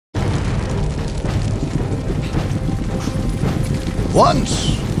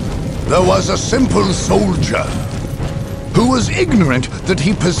Once, there was a simple soldier who was ignorant that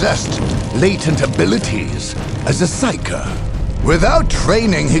he possessed latent abilities as a psyker. Without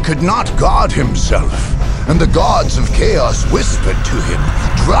training, he could not guard himself, and the gods of chaos whispered to him,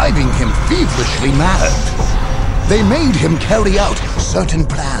 driving him feverishly mad. They made him carry out certain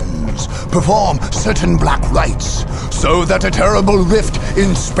plans, perform certain black rites, so that a terrible rift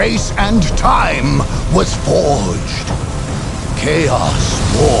in space and time was forged. Chaos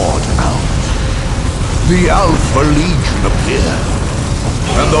poured out. The Alpha Legion appeared,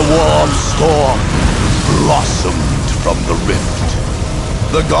 and the warp storm blossomed from the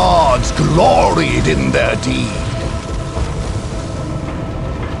rift. The gods gloried in their deed.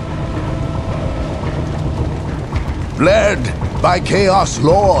 Led by Chaos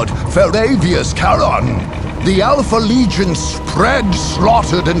Lord Firaeveus Carron, the Alpha Legion spread,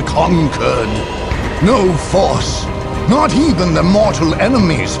 slaughtered, and conquered. No force, not even the mortal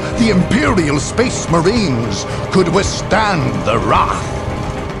enemies, the Imperial Space Marines, could withstand the wrath.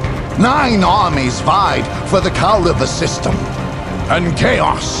 9 armies vied for the Firaeveus system, and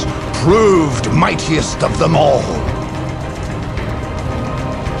Chaos proved mightiest of them all.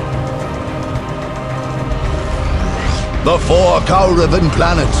 The 4 Firaevean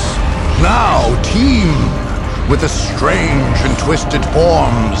planets now teem with the strange and twisted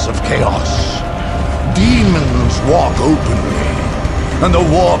forms of chaos. Demons walk openly, and the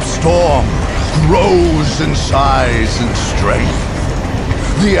warp storm grows in size and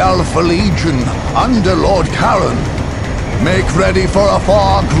strength. The Alpha Legion, under Lord Carron, make ready for a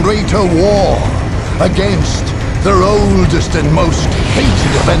far greater war against their oldest and most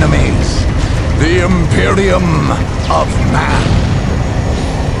hated of enemies, the Imperium of Man.